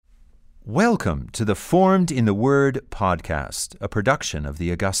Welcome to the Formed in the Word podcast, a production of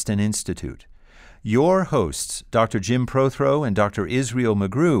the Augustine Institute. Your hosts, Dr. Jim Prothro and Dr. Israel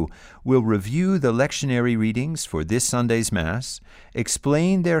McGrew, will review the lectionary readings for this Sunday's Mass,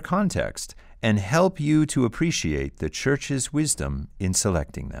 explain their context, and help you to appreciate the Church's wisdom in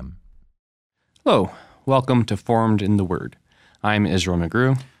selecting them. Hello, welcome to Formed in the Word. I'm Israel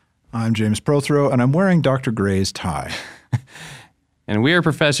McGrew. I'm James Prothro, and I'm wearing Dr. Gray's tie. And we are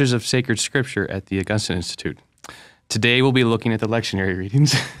professors of sacred scripture at the Augustine Institute. Today we'll be looking at the lectionary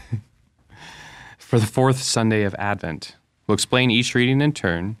readings for the fourth Sunday of Advent. We'll explain each reading in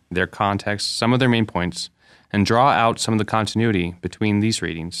turn, their context, some of their main points, and draw out some of the continuity between these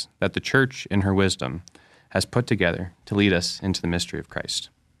readings that the Church, in her wisdom, has put together to lead us into the mystery of Christ.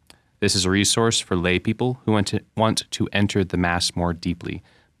 This is a resource for lay people who want to enter the Mass more deeply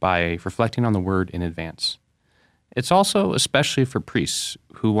by reflecting on the Word in advance. It's also especially for priests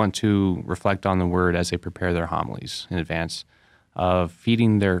who want to reflect on the Word as they prepare their homilies in advance of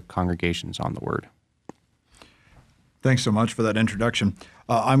feeding their congregations on the Word. Thanks so much for that introduction.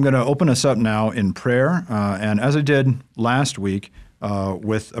 I'm going to open us up now in prayer, and as I did last week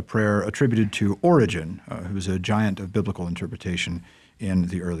with a prayer attributed to Origen, who's a giant of biblical interpretation in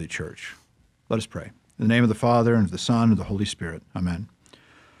the early Church. Let us pray. In the name of the Father, and of the Son, and of the Holy Spirit. Amen.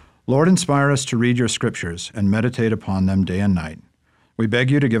 Lord, inspire us to read your scriptures and meditate upon them day and night. We beg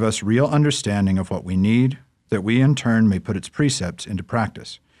you to give us real understanding of what we need, that we in turn may put its precepts into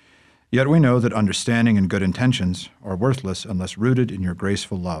practice. Yet we know that understanding and good intentions are worthless unless rooted in your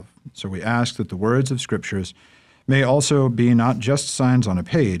graceful love. So we ask that the words of scriptures may also be not just signs on a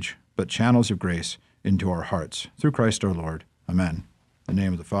page, but channels of grace into our hearts. Through Christ our Lord. Amen. In the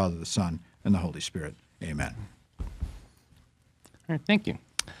name of the Father, the Son, and the Holy Spirit. Amen. All right, thank you.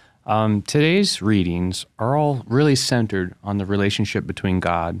 Today's readings are all really centered on the relationship between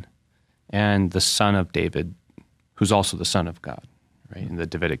God and the son of David, who's also the son of God, right? In the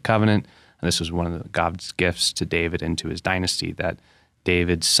Davidic covenant, and this was one of God's gifts to David and to his dynasty, that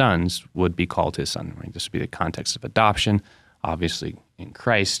David's sons would be called his son, right? This would be the context of adoption. Obviously, in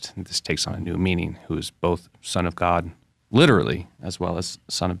Christ, this takes on a new meaning, who is both son of God, literally, as well as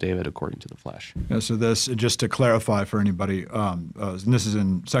son of David according to the flesh. Yeah, so this, just to clarify for anybody, this is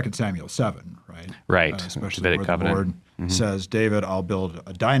in 2 Samuel 7, right? Right, especially Davidic where covenant. The Lord says, David, I'll build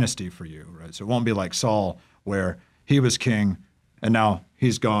a dynasty for you, right? So it won't be like Saul, where he was king, and now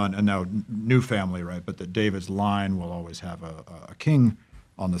he's gone, and now new family, right? But that David's line will always have a king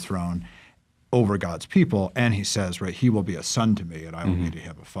on the throne over God's people, and he says, right, he will be a son to me, and I will be to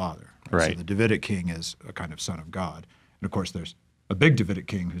him a father. Right. So the Davidic king is a kind of son of God. And of course, there's a big Davidic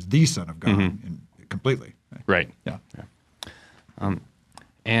king who's the son of God completely. Right. Yeah.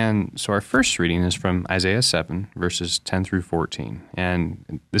 And so our first reading is from Isaiah 7, verses 10 through 14.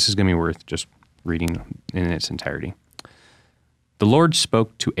 And this is going to be worth just reading in its entirety. The Lord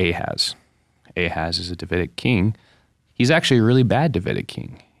spoke to Ahaz. Ahaz is a Davidic king. He's actually a really bad Davidic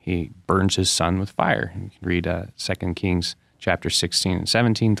king. He burns his son with fire. You can read 2 Kings chapter 16 and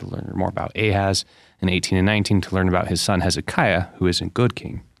 17 to learn more about Ahaz, and 18 and 19 to learn about his son Hezekiah, who is a good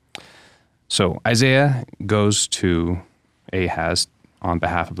king. So Isaiah goes to Ahaz on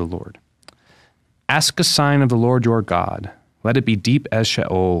behalf of the Lord. Ask a sign of the Lord your God. Let it be deep as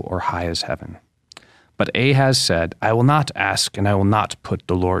Sheol or high as heaven. But Ahaz said, I will not ask, and I will not put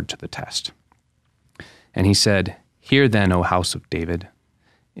the Lord to the test. And he said, Hear then, O house of David.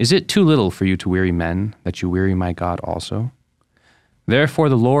 Is it too little for you to weary men, that you weary my God also? Therefore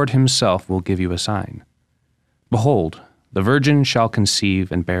the Lord himself will give you a sign. Behold, the virgin shall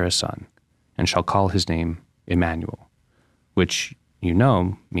conceive and bear a son, and shall call his name Emmanuel, which you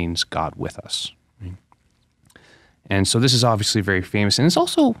know means God with us. Right? And so this is obviously very famous, and it's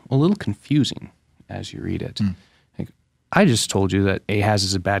also a little confusing as you read it. Like, I just told you that Ahaz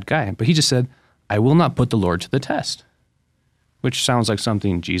is a bad guy, but he just said, I will not put the Lord to the test, which sounds like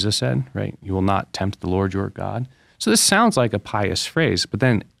something Jesus said, right? You will not tempt the Lord your God. So this sounds like a pious phrase, but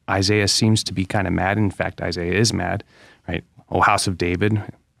then Isaiah seems to be kind of mad. In fact, Isaiah is mad, right? O house of David,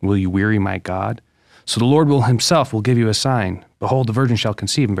 will you weary my God? So the Lord will himself will give you a sign. Behold, the virgin shall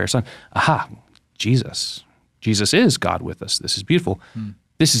conceive and bear a son. Aha, Jesus. Jesus is God with us. This is beautiful.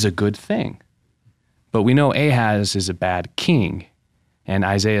 This is a good thing. But we know Ahaz is a bad king, and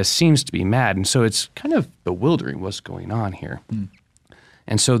Isaiah seems to be mad. And so it's kind of bewildering what's going on here.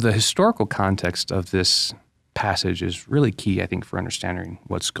 And so the historical context of this passage is really key, I think, for understanding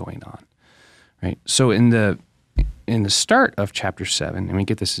what's going on, right? So in the start of chapter 7, and we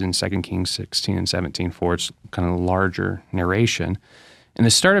get this in 2 Kings 16 and 17 for its kind of larger narration. In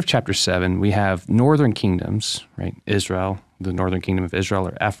the start of chapter 7, we have northern kingdoms, right? Israel, the northern kingdom of Israel,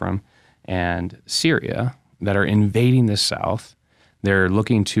 or Ephraim, and Syria that are invading the south. They're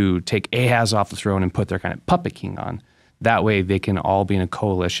looking to take Ahaz off the throne and put their kind of puppet king on. That way they can all be in a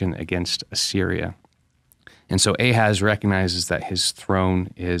coalition against Assyria. And so Ahaz recognizes that his throne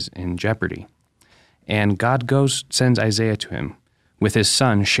is in jeopardy. And God sends Isaiah to him with his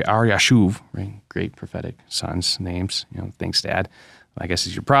son, Shear-Yashuv, right? Great prophetic sons' names. Thanks, Dad. I guess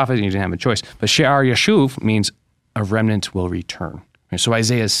he's your prophet, and you didn't have a choice. But Shear-Yashuv means a remnant will return. Right? So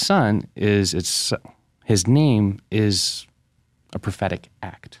Isaiah's son his name is a prophetic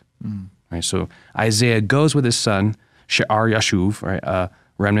act. Right? So Isaiah goes with his son, Shear-Yashuv, right? A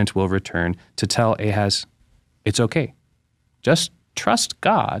remnant will return, to tell Ahaz, it's okay. Just trust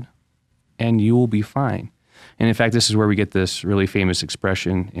God, and you will be fine. And in fact, this is where we get this really famous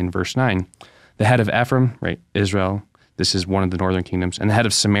expression in verse 9. The head of Ephraim, right, Israel, this is one of the northern kingdoms, and the head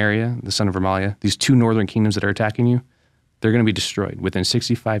of Samaria, the son of Remaliah, these two northern kingdoms that are attacking you, they're going to be destroyed within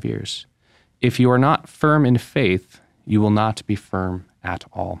 65 years. If you are not firm in faith, you will not be firm at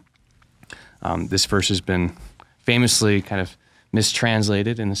all. This verse has been famously kind of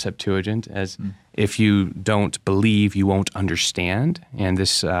mistranslated in the Septuagint as if you don't believe, you won't understand. And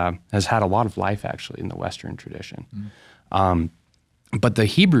this has had a lot of life, actually, in the Western tradition. But the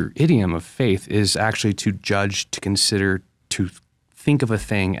Hebrew idiom of faith is actually to judge, to consider, to think of a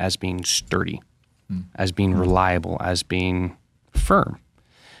thing as being sturdy, as being reliable, as being firm.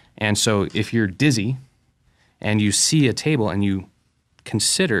 And so if you're dizzy and you see a table and you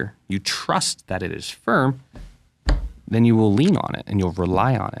consider, you trust that it is firm, then you will lean on it and you'll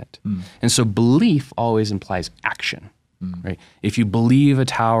rely on it. And so belief always implies action, right? If you believe a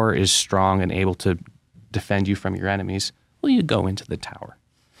tower is strong and able to defend you from your enemies, well, you go into the tower.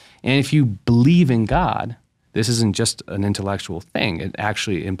 And if you believe in God, this isn't just an intellectual thing. It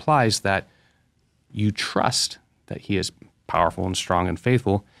actually implies that you trust that he is powerful and strong and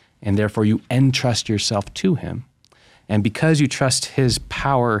faithful, and therefore you entrust yourself to him. And because you trust his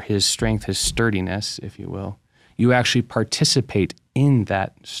power, his strength, his sturdiness, if you will, you actually participate in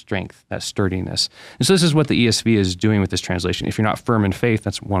that strength, that sturdiness. And so this is what the ESV is doing with this translation. If you're not firm in faith,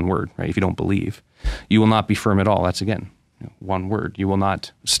 that's one word, right? If you don't believe, you will not be firm at all. That's, again, one word. You will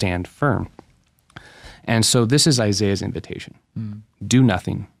not stand firm. And so this is Isaiah's invitation. Do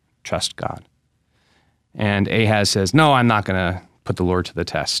nothing, trust God. And Ahaz says, no, I'm not going to put the Lord to the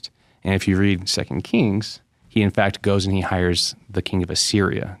test. And if you read 2 Kings, he in fact goes and he hires the king of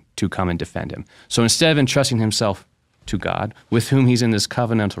Assyria to come and defend him. So instead of entrusting himself to God, with whom he's in this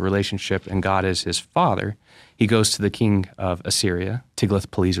covenantal relationship and God is his father, he goes to the king of Assyria,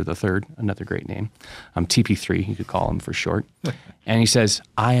 Tiglath-Pileser III, another great name, TP3, you could call him for short. And he says,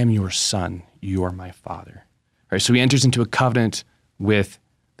 I am your son, you are my father. Right, so he enters into a covenant with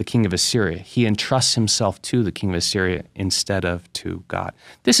the king of Assyria. He entrusts himself to the king of Assyria instead of to God.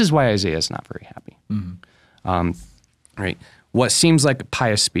 This is why Isaiah is not very happy. Right? What seems like a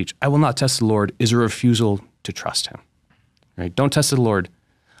pious speech, I will not test the Lord, is a refusal to trust him. Right? Don't test the Lord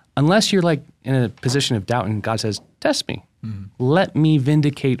unless you're like in a position of doubt and God says, test me. Let me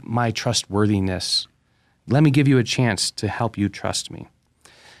vindicate my trustworthiness. Let me give you a chance to help you trust me.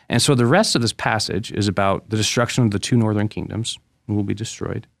 And so the rest of this passage is about the destruction of the two northern kingdoms, who will be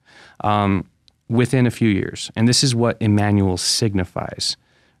destroyed, within a few years. And this is what Emmanuel signifies.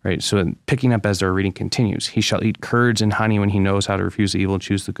 Right, so picking up as our reading continues, he shall eat curds and honey when he knows how to refuse the evil and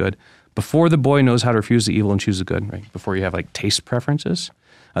choose the good. Before the boy knows how to refuse the evil and choose the good, right? Before you have like taste preferences,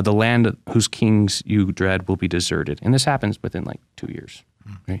 the land whose kings you dread will be deserted. And this happens within like 2 years.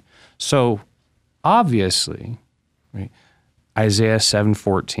 Right? So obviously, right, Isaiah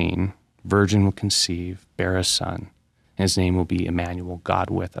 7:14, virgin will conceive, bear a son, and his name will be Emmanuel,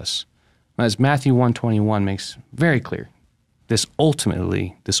 God with us. As Matthew 1:21 makes very clear, this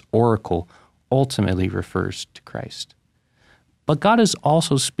oracle ultimately refers to Christ. But God is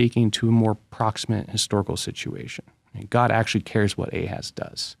also speaking to a more proximate historical situation. God actually cares what Ahaz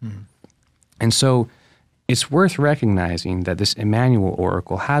does. And so it's worth recognizing that this Emmanuel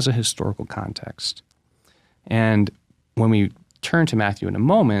oracle has a historical context. And when we turn to Matthew in a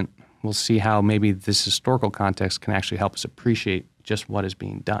moment, we'll see how maybe this historical context can actually help us appreciate just what is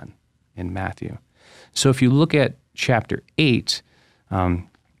being done in Matthew. So if you look at chapter 8,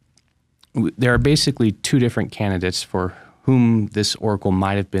 there are basically two different candidates for whom this oracle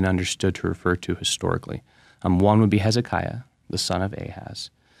might have been understood to refer to historically. One would be Hezekiah, the son of Ahaz.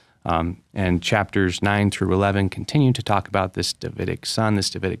 And chapters 9 through 11 continue to talk about this Davidic son, this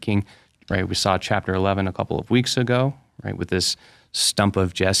Davidic king. Right? We saw chapter 11 a couple of weeks ago, right, with this stump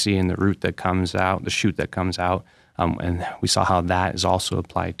of Jesse and the root that comes out, the shoot that comes out. And we saw how that is also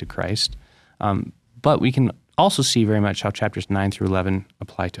applied to Christ. But we can also see very much how chapters 9 through 11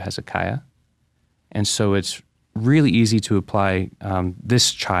 apply to Hezekiah. And so it's really easy to apply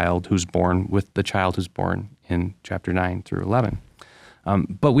this child who's born with the child who's born in chapter 9 through 11.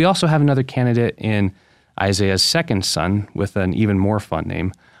 But we also have another candidate in Isaiah's second son with an even more fun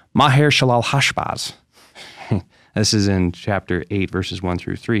name, Maher-shalal-Hashbaz. This is in chapter 8, verses 1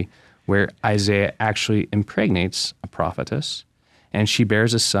 through 3, where Isaiah actually impregnates a prophetess, and she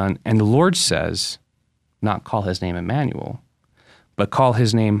bears a son, and the Lord says, not call his name Emmanuel, but call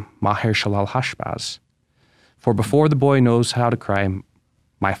his name Maher-shalal-Hashbaz. For before the boy knows how to cry,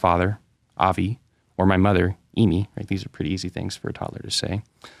 my father, Avi, or my mother, Emi, right? These are pretty easy things for a toddler to say.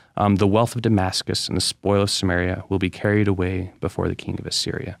 The wealth of Damascus and the spoil of Samaria will be carried away before the king of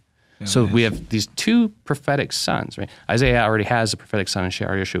Assyria. Yeah, so we have these two prophetic sons, right? Isaiah already has a prophetic son in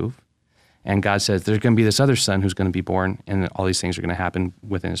Shear-Yashuv, and God says there's going to be this other son who's going to be born, and all these things are going to happen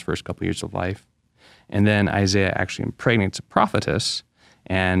within his first couple of years of life. And then Isaiah actually impregnates a prophetess,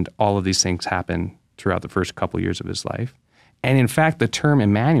 and all of these things happen throughout the first couple of years of his life. And in fact, the term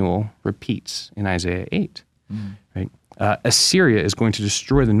Emmanuel repeats in Isaiah 8, right? Assyria is going to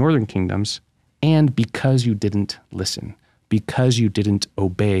destroy the northern kingdoms, and because you didn't listen, because you didn't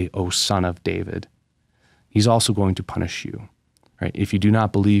obey, O son of David, he's also going to punish you, right? If you do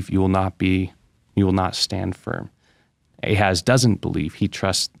not believe, you will not stand firm. Ahaz doesn't believe. He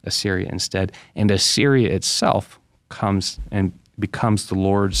trusts Assyria instead, and Assyria itself comes and becomes the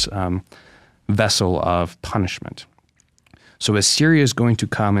Lord's vessel of punishment. So Assyria is going to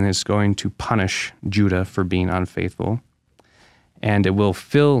come and is going to punish Judah for being unfaithful. And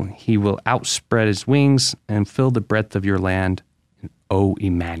he will outspread his wings and fill the breadth of your land, O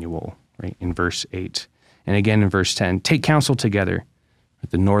Emmanuel, right, in verse 8. And again in verse 10, take counsel together.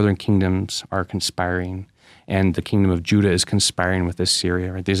 The northern kingdoms are conspiring, and the kingdom of Judah is conspiring with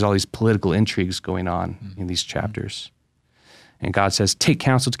Assyria, right? There's all these political intrigues going on in these chapters. And God says, take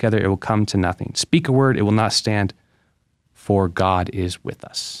counsel together, it will come to nothing. Speak a word, it will not stand, for God is with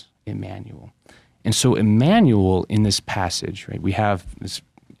us, Emmanuel. And so Emmanuel in this passage, right, we have this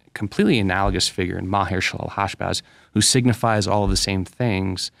completely analogous figure in Maher-shalal-Hashbaz who signifies all of the same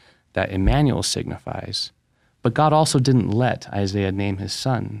things that Emmanuel signifies. But God also didn't let Isaiah name his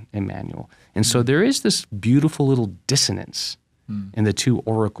son Emmanuel. And so there is this beautiful little dissonance in the two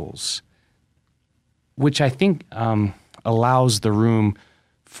oracles, which I think allows the room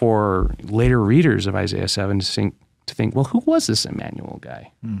for later readers of Isaiah 7 to think, well, who was this Emmanuel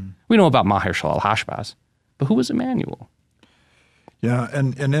guy? We know about Maher-shalal-Hashbaz, but who was Emmanuel? Yeah,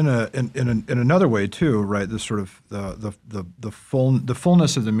 and in another way too, right? This sort of the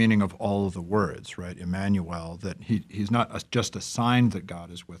fullness of the meaning of all of the words, right? Emmanuel, that he's not just a sign that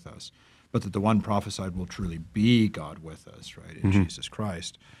God is with us, but that the one prophesied will truly be God with us, right? In Jesus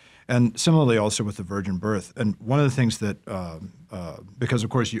Christ. And similarly, also with the virgin birth. And one of the things that, because of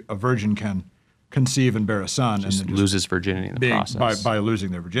course a virgin can conceive and bear a son, just loses virginity in the process by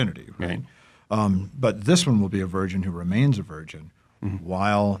losing their virginity, right? But this one will be a virgin who remains a virgin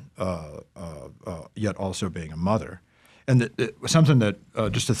while yet also being a mother. And something that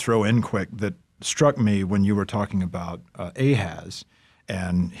just to throw in quick that struck me when you were talking about Ahaz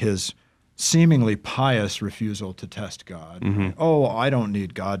and his seemingly pious refusal to test God. Right? Oh, I don't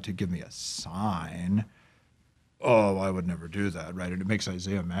need God to give me a sign. Oh, I would never do that, right? And it makes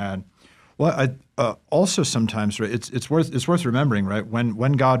Isaiah mad. Well, also sometimes, right, it's worth remembering, right,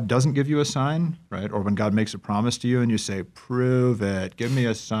 when God doesn't give you a sign, right, or when God makes a promise to you and you say, prove it, give me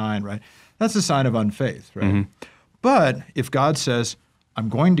a sign, right, that's a sign of unfaith, right? But if God says, I'm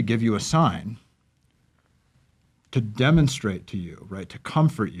going to give you a sign to demonstrate to you, right, to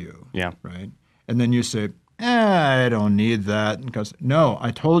comfort you, right, and then you say, I don't need that, and God says, no,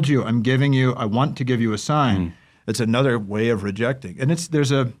 I told you, I want to give you a sign. It's another way of rejecting, and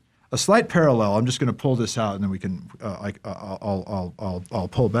there's a slight parallel. I'm just going to pull this out, and then we can. I'll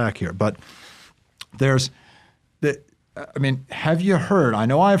pull back here. But have you heard? I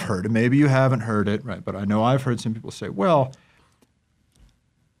know I've heard, and maybe you haven't heard it, right? But I know I've heard some people say, "Well,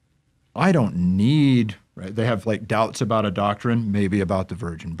 I don't need." Right? They have like doubts about a doctrine, maybe about the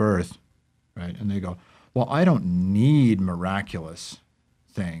virgin birth, right? And they go, "Well, I don't need miraculous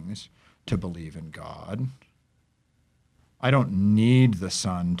things to believe in God. I don't need the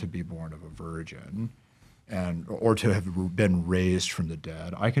Son to be born of a virgin or to have been raised from the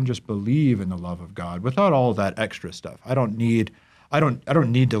dead. I can just believe in the love of God without all that extra stuff. I don't need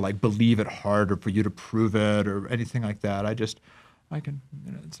to like believe it hard or for you to prove it or anything like that. I can,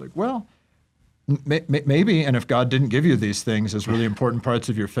 it's like, well, maybe, and if God didn't give you these things as really important parts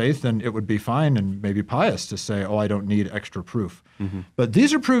of your faith, then it would be fine and maybe pious to say, oh, I don't need extra proof. But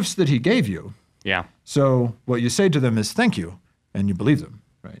these are proofs that he gave you. Yeah. So what you say to them is thank you, and you believe them,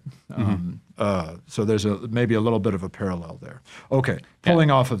 right? So there's maybe a little bit of a parallel there. Okay,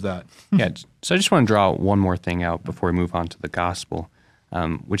 pulling off of that. Yeah. So I just want to draw one more thing out before we move on to the gospel,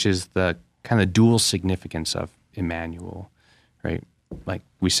 which is the kind of dual significance of Emmanuel, right? Like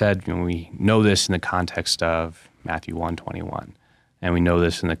we said, we know this in the context of Matthew 1:21, and we know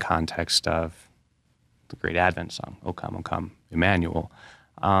this in the context of the great Advent song, O come, Emmanuel.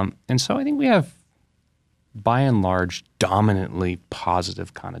 And so I think we have, by and large, dominantly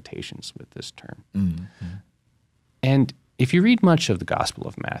positive connotations with this term. Mm-hmm. And if you read much of the Gospel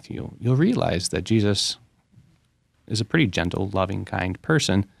of Matthew, you'll realize that Jesus is a pretty gentle, loving, kind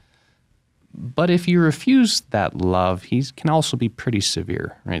person. But if you refuse that love, he can also be pretty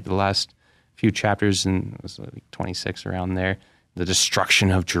severe, right? The last few chapters, in it was like 26 around there, the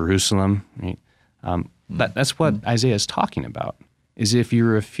destruction of Jerusalem, right? That's what Isaiah is talking about, is if you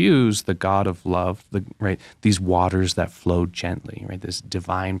refuse the God of love, right, these waters that flow gently, right, this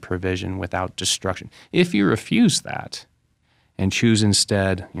divine provision without destruction. If you refuse that and choose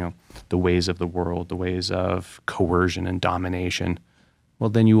instead, the ways of the world, the ways of coercion and domination, well,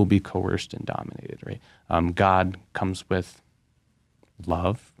 then you will be coerced and dominated, right? God comes with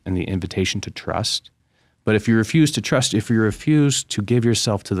love and the invitation to trust. But if you refuse to trust, if you refuse to give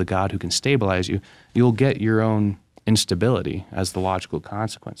yourself to the God who can stabilize you, you'll get your own instability as the logical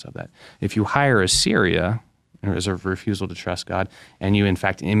consequence of that. If you hire Assyria as a refusal to trust God, and you in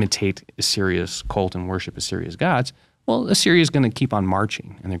fact imitate Assyria's cult and worship Assyria's gods, well, Assyria is going to keep on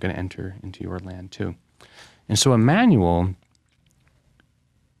marching, and they're going to enter into your land too. And so Emmanuel,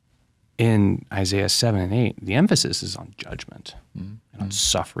 in Isaiah 7 and 8, the emphasis is on judgment and on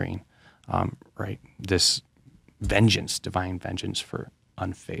suffering, right? This vengeance, divine vengeance for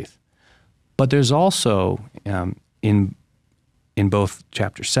unfaith. But there's also, in both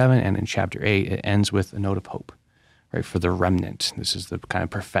chapter 7 and in chapter 8, it ends with a note of hope, right, for the remnant. This is the kind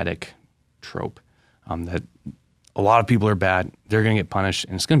of prophetic trope that a lot of people are bad, they're going to get punished,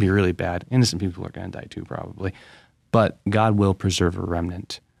 and it's going to be really bad. Innocent people are going to die too, probably. But God will preserve a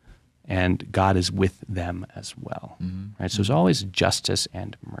remnant, and God is with them as well, right? So there's always justice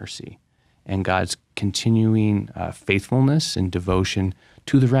and mercy, and God's continuing faithfulness and devotion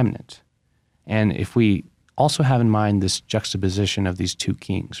to the remnant. And if we also have in mind this juxtaposition of these two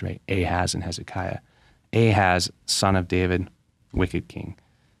kings, right? Ahaz and Hezekiah. Ahaz, son of David, wicked king.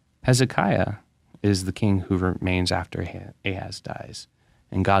 Hezekiah is the king who remains after Ahaz dies.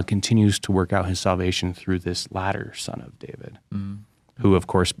 And God continues to work out his salvation through this latter son of David, who, of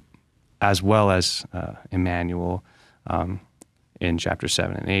course, as well as Emmanuel in chapter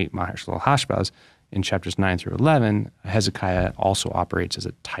 7 and 8, Maher-Shalal-Hashbaz, in chapters 9 through 11, Hezekiah also operates as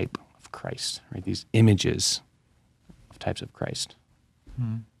a type of Christ, right? These images of types of Christ.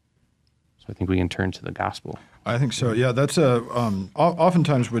 So I think we can turn to the gospel. I think so. Yeah, that's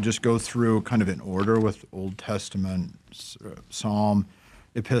oftentimes we just go through kind of in order with Old Testament, Psalm,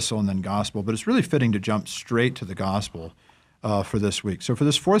 Epistle, and then Gospel. But it's really fitting to jump straight to the Gospel for this week. So for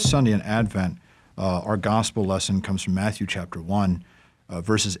this fourth Sunday in Advent, our Gospel lesson comes from Matthew chapter 1,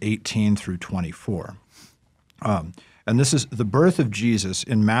 verses 18 through 24. And this is the birth of Jesus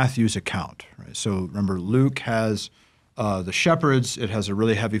in Matthew's account. Right? So remember, Luke has the shepherds. It has a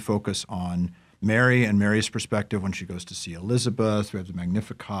really heavy focus on Mary and Mary's perspective when she goes to see Elizabeth. We have the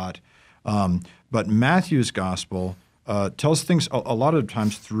Magnificat. But Matthew's gospel tells things a lot of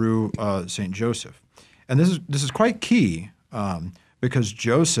times through St. Joseph. And this is quite key because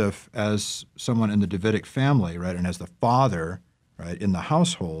Joseph, as someone in the Davidic family, right, and as the father, right, in the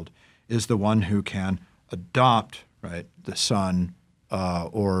household, is the one who can adopt, right, the son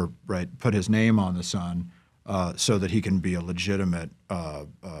or, right, put his name on the son so that he can be a legitimate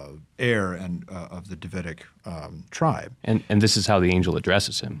heir and of the Davidic tribe. And this is how the angel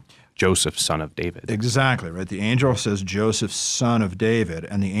addresses him, Joseph, son of David. Exactly, right? The angel says, Joseph, son of David,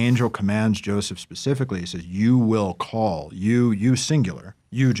 and the angel commands Joseph specifically. He says, you will call, you singular,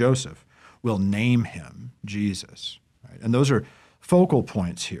 you, Joseph, will name him Jesus. Right? And those are focal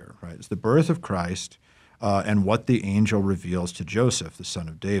points here, right? It's the birth of Christ and what the angel reveals to Joseph, the son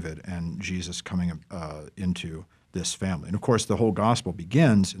of David, and Jesus coming into this family. And of course, the whole gospel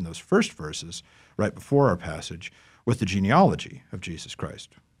begins in those first verses, right before our passage, with the genealogy of Jesus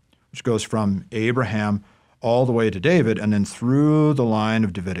Christ, which goes from Abraham all the way to David, and then through the line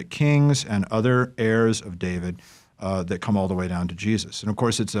of Davidic kings and other heirs of David that come all the way down to Jesus. And of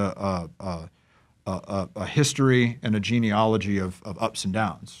course, it's a history and a genealogy of ups and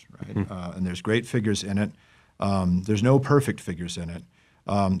downs, right? And there's great figures in it. There's no perfect figures in it.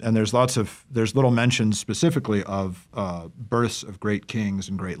 And there's little mentions specifically of births of great kings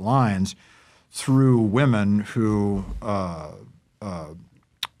and great lines. through women who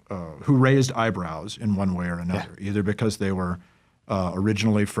raised eyebrows in one way or another, either because they were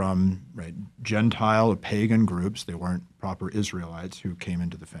originally from Gentile or pagan groups, they weren't proper Israelites who came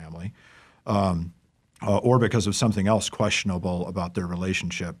into the family, or because of something else questionable about their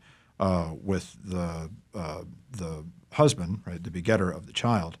relationship with the husband, right, the begetter of the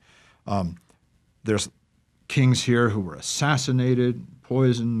child. There's kings here who were assassinated,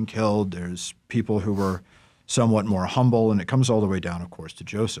 poisoned, killed. There's people who were somewhat more humble, and it comes all the way down, of course, to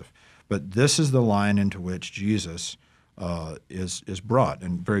Joseph. But this is the line into which Jesus is brought,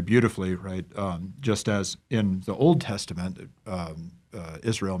 and very beautifully, right? Just as in the Old Testament,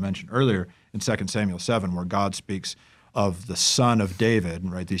 Israel mentioned earlier in 2 Samuel 7, where God speaks of the son of David,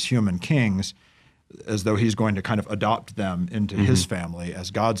 right? These human kings, as though he's going to kind of adopt them into his family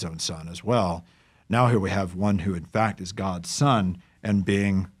as God's own son as well. Now here we have one who, in fact, is God's son and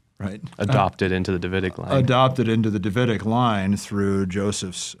being adopted into the Davidic line. Adopted into the Davidic line through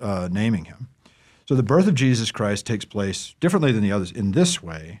Joseph's naming him. So the birth of Jesus Christ takes place differently than the others in this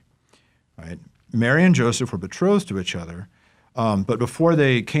way. Right? Mary and Joseph were betrothed to each other, but before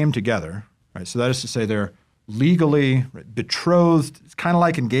they came together, right? So that is to say they're legally betrothed. It's kind of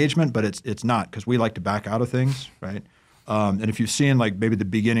like engagement, but it's not, because we like to back out of things, right? And if you've seen maybe the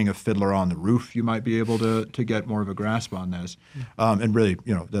beginning of Fiddler on the Roof, you might be able to get more of a grasp on this. And really,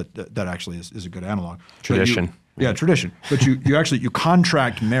 that actually is a good analog. Tradition. Tradition. But you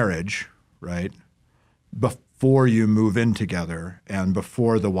contract marriage, right, before you move in together and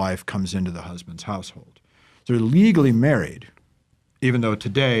before the wife comes into the husband's household. So they're legally married, even though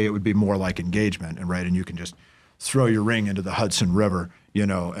today it would be more like engagement, and you can just throw your ring into the Hudson River,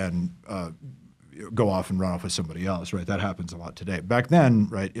 and go off and run off with somebody else, right? That happens a lot today. Back then,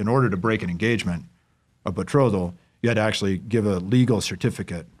 right, in order to break an engagement, a betrothal, you had to actually give a legal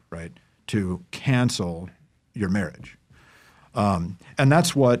certificate, right, to cancel your marriage. And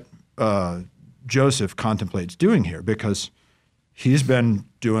that's what Joseph contemplates doing here, because he's been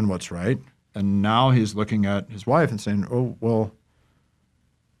doing what's right, and now he's looking at his wife and saying, oh, well,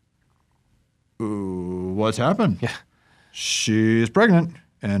 what's happened? Yeah. She's pregnant,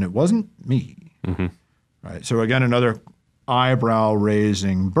 and it wasn't me. Mm-hmm. Right. So again, another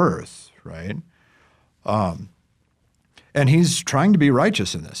eyebrow-raising birth, right? And he's trying to be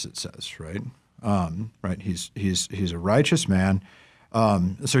righteous in this, it says, right? Right. He's a righteous man.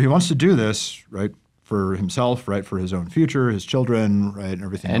 So he wants to do this, right, for himself, right, for his own future, his children, right, and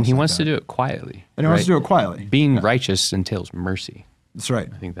everything. And he wants to do it quietly. And he wants to do it quietly. Being righteous entails mercy. That's right.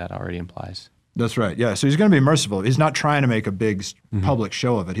 I think that already implies. That's right. Yeah. So he's going to be merciful. He's not trying to make a big public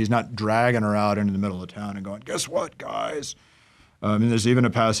show of it. He's not dragging her out into the middle of town and going, guess what, guys? There's even a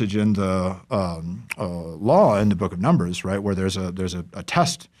passage in the law in the book of Numbers, right, where there's a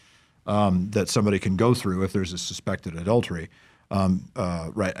test that somebody can go through if there's a suspected adultery,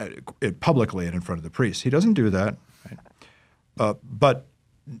 publicly and in front of the priest. He doesn't do that. Right? But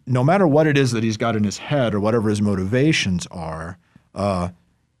no matter what it is that he's got in his head or whatever his motivations are,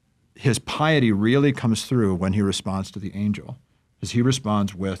 his piety really comes through when he responds to the angel, because he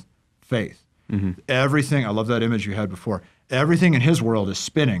responds with faith. Mm-hmm. Everything, I love that image you had before, everything in his world is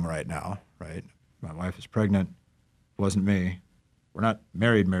spinning right now, right? My wife is pregnant, it wasn't me. We're not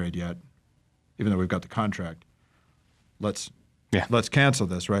married yet, even though we've got the contract. Let's cancel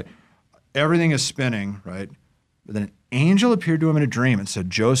this, right? Everything is spinning, right? But then an angel appeared to him in a dream and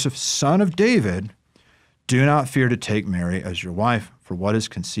said, Joseph, son of David, do not fear to take Mary as your wife, for what is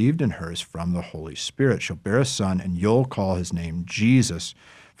conceived in her is from the Holy Spirit. She'll bear a son, and you'll call his name Jesus,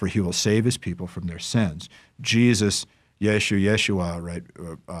 for he will save his people from their sins. Jesus, Yeshua, right,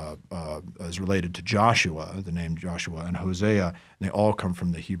 is related to Joshua, the name Joshua, and Hosea, and they all come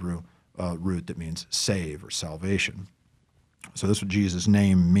from the Hebrew root that means save or salvation. So that's what Jesus'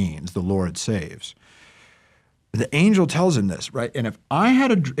 name means, the Lord saves. The angel tells him this, right? And if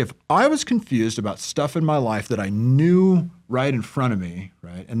I was confused about stuff in my life that I knew right in front of me,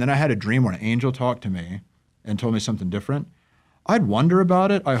 right, and then I had a dream where an angel talked to me and told me something different, I'd wonder about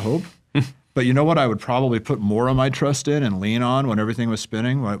it, I hope. But you know what I would probably put more of my trust in and lean on when everything was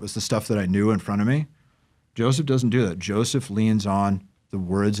spinning, when it was the stuff that I knew in front of me? Joseph doesn't do that. Joseph leans on the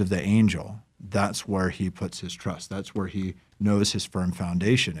words of the angel. That's where he puts his trust. That's where he knows his firm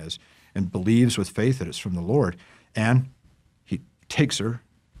foundation is, and believes with faith that it's from the Lord. And he takes her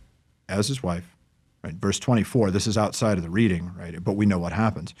as his wife. Right? Verse 24, this is outside of the reading, right? But we know what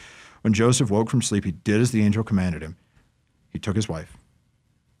happens. When Joseph woke from sleep, he did as the angel commanded him. He took his wife,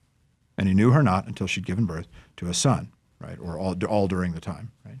 and he knew her not until she'd given birth to a son, right? Or all during the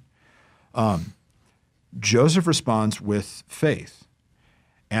time, right? Joseph responds with faith.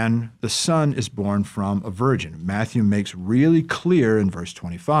 and the Son is born from a virgin. Matthew makes really clear in verse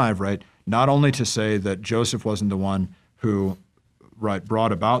 25, right, not only to say that Joseph wasn't the one who, right,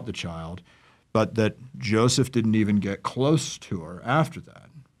 brought about the child, but that Joseph didn't even get close to her after that,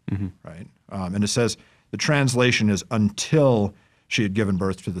 right? And it says, the translation is until she had given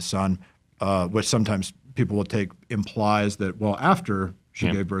birth to the son, which sometimes people will take implies that, well, after she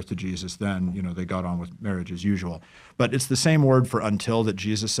gave birth to Jesus, then, they got on with marriage as usual. But it's the same word for until that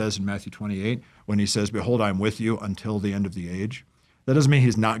Jesus says in Matthew 28 when he says, behold, I'm with you until the end of the age. That doesn't mean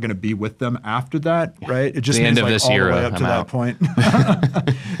he's not going to be with them after that, right? It just the means end of like this all era, the way up to I'm that out. point.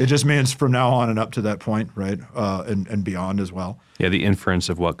 It just means from now on and up to that point, right? And beyond as well. Yeah, the inference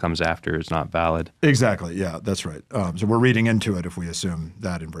of what comes after is not valid. Exactly. Yeah, that's right. So we're reading into it if we assume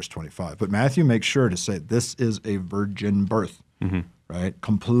that in verse 25. But Matthew makes sure to say this is a virgin birth, right?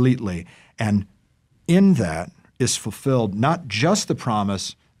 Completely. And in that is fulfilled not just the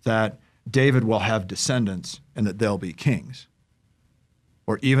promise that David will have descendants and that they'll be kings,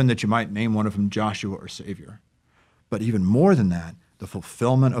 or even that you might name one of them Joshua or Savior, but even more than that, the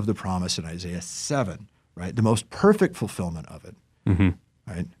fulfillment of the promise in Isaiah 7, right? The most perfect fulfillment of it,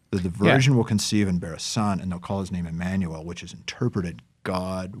 right? That the virgin will conceive and bear a son, and they'll call his name Emmanuel, which is interpreted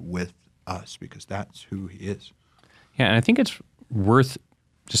God with us, because that's who he is. Yeah, and I think it's worth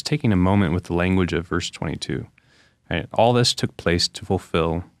just taking a moment with the language of verse 22. Right? All this took place to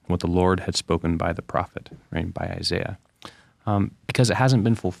fulfill what the Lord had spoken by the prophet, right, by Isaiah, because it hasn't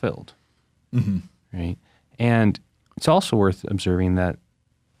been fulfilled, right? And it's also worth observing that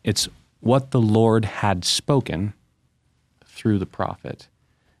it's what the Lord had spoken through the prophet.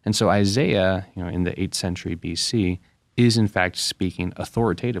 And so Isaiah, in the 8th century BC, is in fact speaking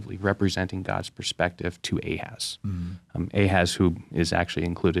authoritatively, representing God's perspective to Ahaz. Ahaz, who is actually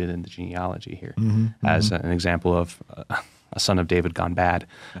included in the genealogy here as an example of a son of David gone bad.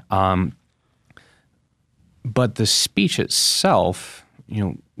 But the speech itself,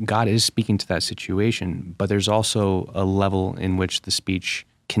 God is speaking to that situation, but there's also a level in which the speech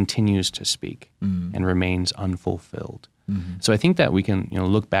continues to speak and remains unfulfilled. So I think that we can,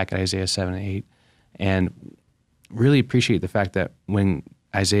 look back at Isaiah 7 and 8 and really appreciate the fact that when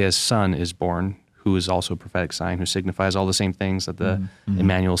Isaiah's son is born, who is also a prophetic sign, who signifies all the same things that the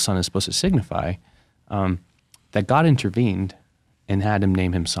Emmanuel son is supposed to signify, that God intervened and had him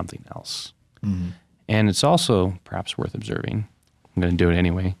name him something else. And it's also perhaps worth observing, I'm going to do it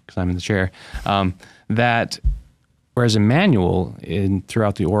anyway because I'm in the chair, that whereas Emmanuel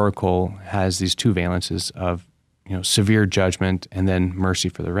throughout the oracle has these two valences of severe judgment and then mercy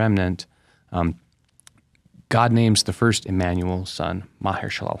for the remnant, God names the first Emmanuel son Maher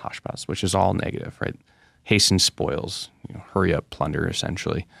Shalal Hashbaz, which is all negative, right? Hasten spoils, hurry up plunder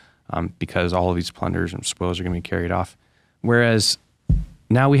essentially, because all of these plunders and spoils are going to be carried off. Whereas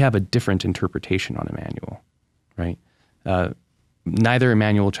now we have a different interpretation on Emmanuel, right? Neither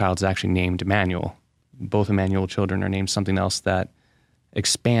Emmanuel child is actually named Emmanuel. Both Emmanuel children are named something else that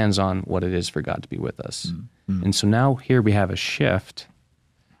expands on what it is for God to be with us. And so now here we have a shift,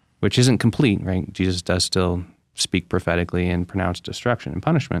 which isn't complete, right? Jesus does still speak prophetically and pronounce destruction and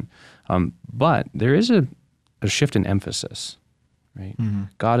punishment, but there is a shift in emphasis, right?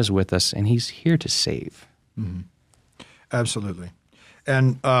 God is with us, and he's here to save. Absolutely.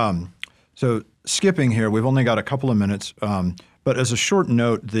 And so skipping here, we've only got a couple of minutes, but as a short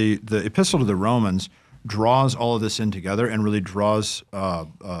note, the Epistle to the Romans draws all of this in together and really draws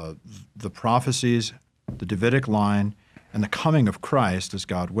the prophecies, the Davidic line, and the coming of Christ as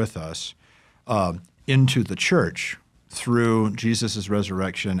God with us into the church through Jesus'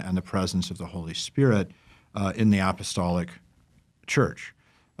 resurrection and the presence of the Holy Spirit in the apostolic church.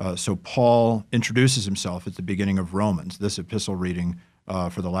 So Paul introduces himself at the beginning of Romans. This epistle reading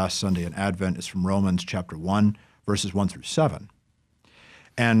for the last Sunday in Advent is from Romans chapter 1, verses 1 through 7.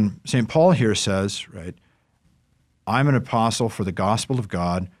 And St. Paul here says, right, I'm an apostle for the gospel of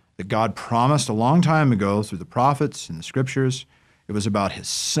God that God promised a long time ago through the prophets and the scriptures. It was about his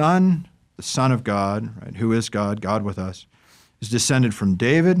Son, the Son of God, right, who is God, God with us, is descended from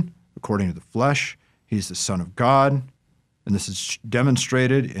David according to the flesh. He's the Son of God, and this is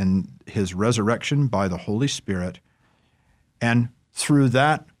demonstrated in his resurrection by the Holy Spirit. And through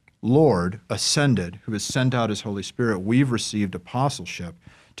that Lord ascended, who has sent out his Holy Spirit, we've received apostleship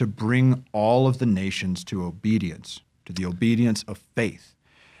to bring all of the nations to obedience, to the obedience of faith.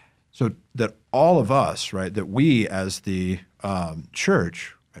 So that all of us, right, that we as the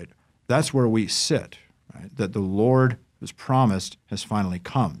church, right, that's where we sit, right, that the Lord who's promised has finally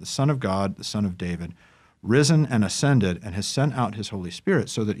come, the Son of God, the Son of David, risen and ascended and has sent out his Holy Spirit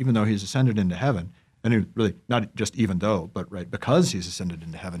so that even though he's ascended into heaven, And he really, not just even though, but right, because he's ascended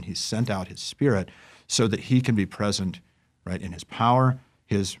into heaven, he's sent out his Spirit so that he can be present, right, in his power,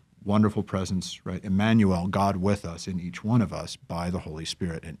 his wonderful presence, right, Emmanuel, God with us in each one of us by the Holy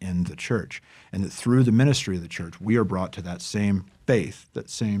Spirit and in the church. And that through the ministry of the church, we are brought to that same faith, that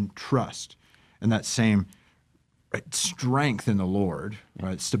same trust, and that same right, strength in the Lord,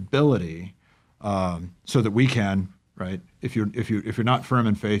 right, stability, so that we can, right, if you're not firm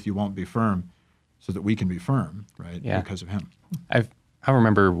in faith, you won't be firm, so that we can be firm, right, because of him. I don't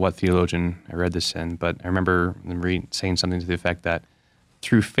remember what theologian I read this in, but I remember them saying something to the effect that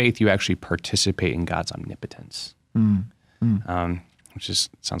through faith you actually participate in God's omnipotence, which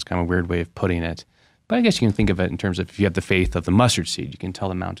sounds kind of a weird way of putting it. But I guess you can think of it in terms of if you have the faith of the mustard seed, you can tell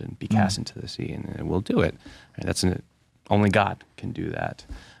the mountain, be cast into the sea, and it will do it. Right? Only God can do that.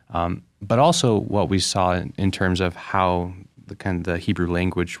 But also what we saw in terms of how the Hebrew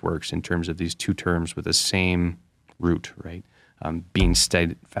language works in terms of these two terms with the same root, right? Being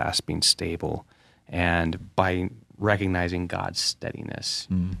steadfast, being stable. And by recognizing God's steadiness,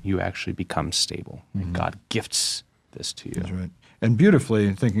 you actually become stable. Right? God gifts this to you. That's right. And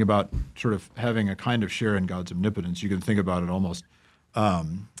beautifully, thinking about sort of having a kind of share in God's omnipotence, you can think about it almost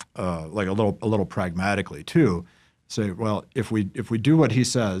like a little pragmatically too. Say, well, if we do what he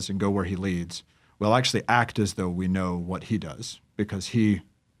says and go where he leads, we'll actually act as though we know what he does, because he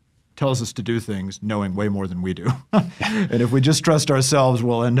tells us to do things knowing way more than we do. And if we just trust ourselves,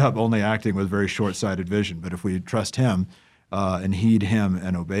 we'll end up only acting with very short-sighted vision. But if we trust him and heed him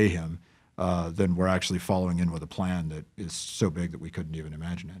and obey him, then we're actually following in with a plan that is so big that we couldn't even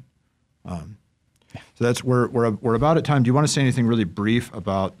imagine it. So that's we're about at time. Do you want to say anything really brief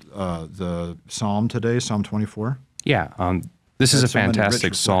about the psalm today, Psalm 24? Yeah, this is a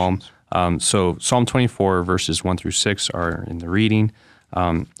fantastic psalm. So Psalm 24 verses 1 through 6 are in the reading.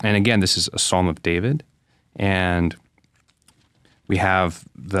 And again, this is a psalm of David. And we have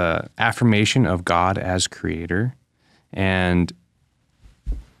the affirmation of God as creator. And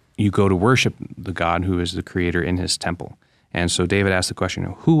you go to worship the God who is the creator in his temple. And so David asked the question,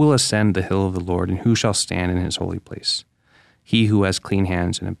 who will ascend the hill of the Lord, and who shall stand in his holy place? He who has clean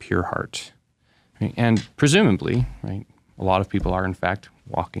hands and a pure heart. Right? And presumably, right, a lot of people are in fact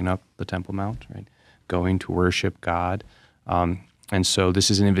walking up the Temple Mount, right, going to worship God. And so this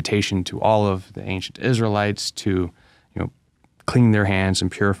is an invitation to all of the ancient Israelites to, clean their hands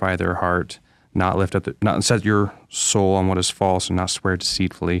and purify their heart, not set your soul on what is false, and not swear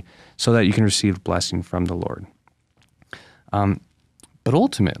deceitfully, so that you can receive blessing from the Lord. But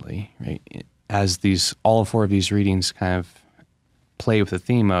ultimately, right, as all four of these readings kind of play with the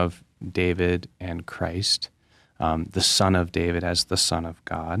theme of David and Christ, the Son of David as the Son of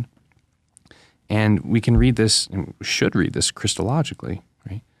God, and we can read this, and should read this Christologically,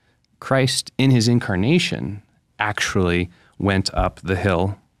 right? Christ in his incarnation actually went up the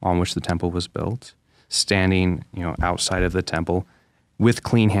hill on which the temple was built, standing, outside of the temple with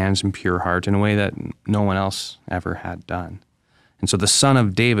clean hands and pure heart in a way that no one else ever had done. And so the Son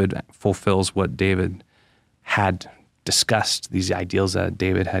of David fulfills what David had discussed, these ideals that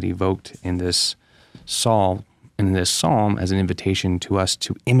David had evoked in this psalm as an invitation to us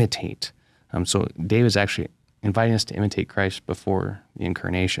to imitate. So David's actually inviting us to imitate Christ before the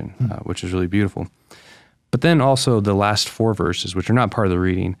incarnation, which is really beautiful. But then also the last four verses, which are not part of the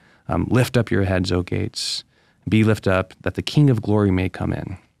reading, lift up your heads, O gates, be lifted up, that the King of glory may come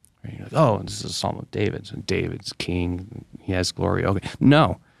in. Right? You're like, oh, this is a psalm of David. So David's king, he has glory. Okay,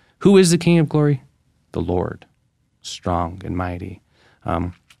 no. Who is the King of glory? The Lord, strong and mighty.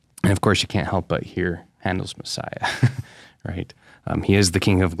 And of course, you can't help but hear Handel's Messiah, right? He is the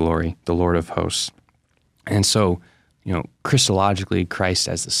King of glory, the Lord of hosts. And so, Christologically, Christ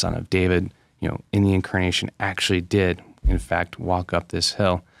as the Son of David, in the incarnation actually did, in fact, walk up this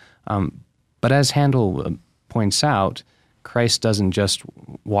hill. But as Handel points out, Christ doesn't just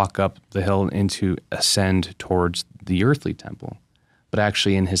walk up the hill and to ascend towards the earthly temple, but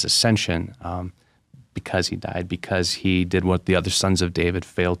actually in his ascension, because he died, because he did what the other sons of David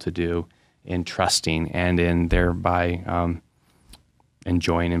failed to do in trusting and in thereby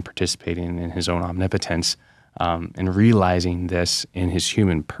enjoying and participating in his own omnipotence, and realizing this in his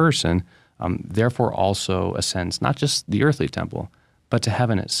human person, therefore also ascends not just the earthly temple, but to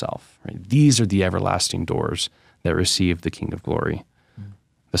heaven itself. Right? These are the everlasting doors that receive the King of glory,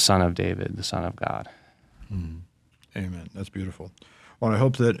 the Son of David, the Son of God. Amen. That's beautiful. Well, I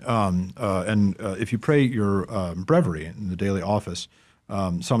hope that, if you pray your breviary in the daily office,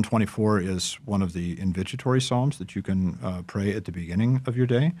 Psalm 24 is one of the invitatory psalms that you can pray at the beginning of your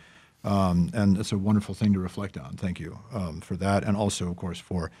day. And it's a wonderful thing to reflect on. Thank you for that. And also, of course,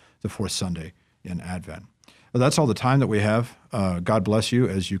 for the fourth Sunday in Advent. Well, that's all the time that we have. God bless you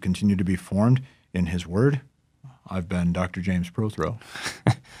as you continue to be formed in His Word. I've been Dr. James Prothro.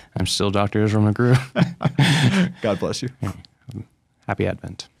 I'm still Dr. Israel McGrew. God bless you. Happy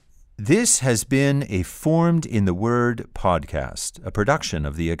Advent. This has been a Formed in the Word podcast, a production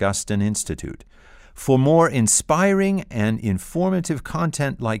of the Augustine Institute. For more inspiring and informative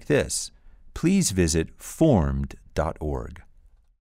content like this, please visit formed.org.